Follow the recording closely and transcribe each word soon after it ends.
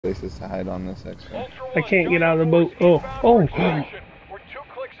places to hide on this extra. I can't get out of the boat. Oh. We're 2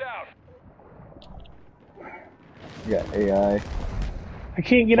 clicks out. You got AI. I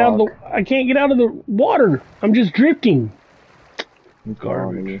can't get out of the. I can't get out of the water. I'm just drifting.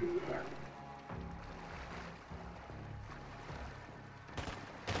 Garbage.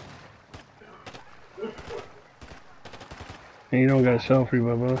 And you don't got a selfie,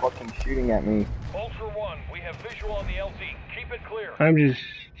 Bubba. Fucking shooting at me. Ultra One, we have visual on the LZ. Keep it clear. I'm just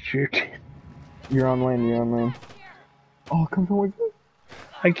shooting. You're on lane. You're on lane. Oh, come towards me.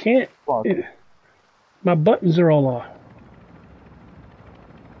 I can't. My buttons are all off.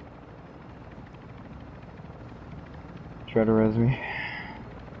 Try to res me.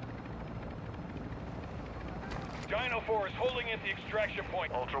 Dino 4 is holding at the extraction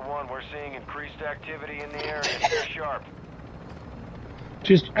point. Ultra One, we're seeing increased activity in the area. Stay sharp.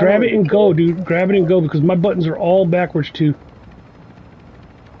 Just grab it and go, dude. Grab it and go because my buttons are all backwards too.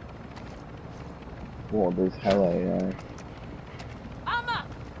 Whoa, there's hella AI.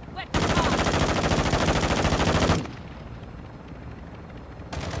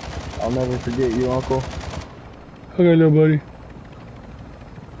 I'll never forget you, Uncle. Okay, little buddy.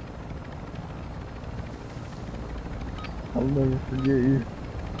 I'll never forget you.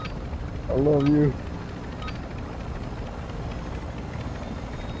 I love you.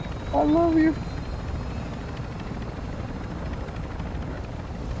 I love you.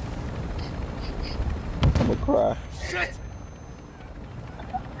 I'm gonna cry. Shit!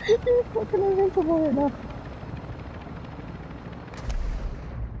 You're fucking invincible right now.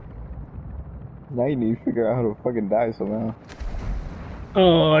 Now you need to figure out how to fucking die somehow.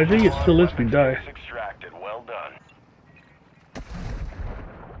 Oh, I think it still lets me die. Extracted. Well done.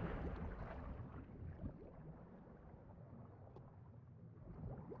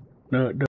 No, it doesn't.